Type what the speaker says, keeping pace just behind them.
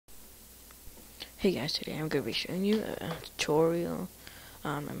Hey guys, today I'm going to be showing you a tutorial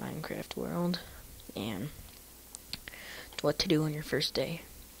on my Minecraft world and what to do on your first day.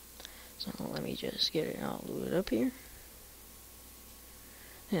 So let me just get it all loaded up here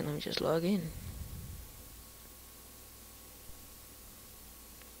and let me just log in.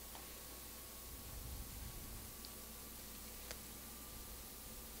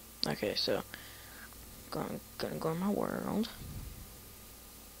 Okay, so gonna go to my world.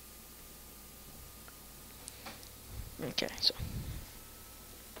 Okay, so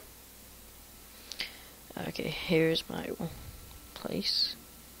here's my place.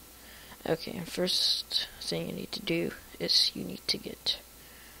 Okay, first thing you need to do is you need to get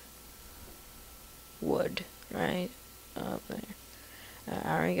wood right up there.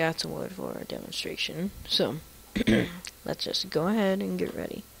 I already got some wood for a demonstration, so let's just go ahead and get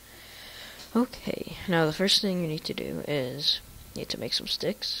ready. Okay, now the first thing you need to do is you need to make some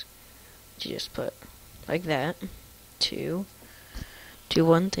sticks. You just put like that, two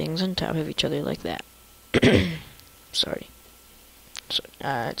wooden things on top of each other like that. Sorry.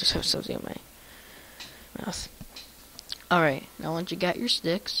 I just have something in my mouth. Alright, now once you got your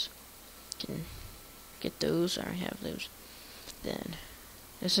sticks, you can get those. I already have those. Then,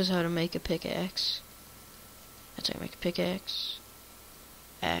 this is how to make a pickaxe. That's how you make a pickaxe,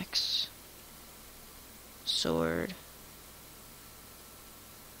 axe, sword,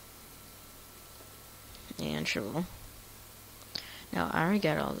 and shovel. Now, I already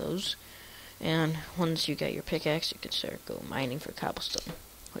got all those. And once you got your pickaxe, you can start go mining for cobblestone,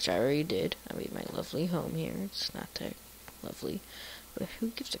 which I already did. I made my lovely home here. It's not that lovely, but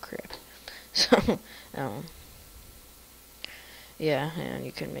who gives a crap? So, yeah, and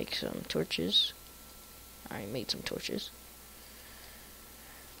you can make some torches. I made some torches.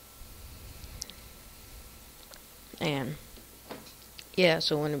 And, yeah,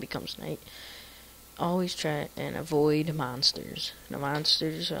 so when it becomes night, always try and avoid monsters. The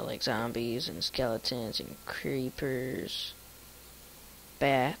monsters are like zombies and skeletons and creepers,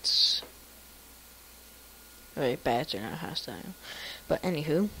 bats. Right, bats are not hostile. But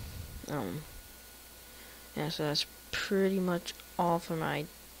anywho, yeah, so that's pretty much all for my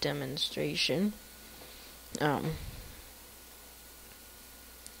demonstration. But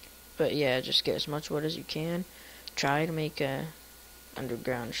yeah, just get as much wood as you can. Try to make a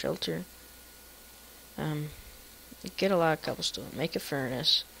underground shelter. Get a lot of cobblestone. Make a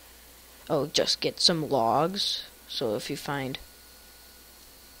furnace. Oh, just get some logs. So if you find,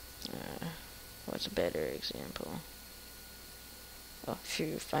 what's a better example? Oh, if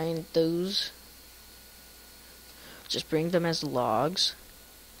you find those, just bring them as logs.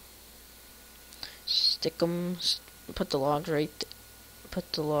 Stick them. Put the logs right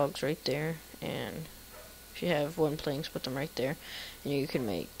there, and if you have wooden planks, put them right there, and you can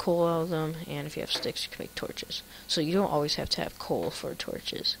make coal out of them, and if you have sticks, you can make torches. So you don't always have to have coal for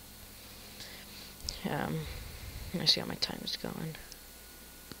torches. Let me see how my time is going.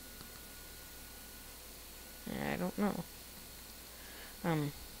 I don't know.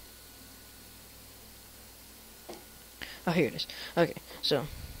 Oh, here it is. Okay, so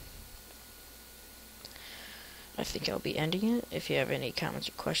I think I'll be ending it. If you have any comments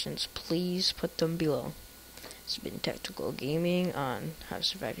or questions, please put them below. It's been Tactical Gaming on how to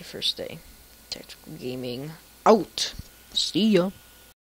survive your first day. Tactical Gaming out. See ya.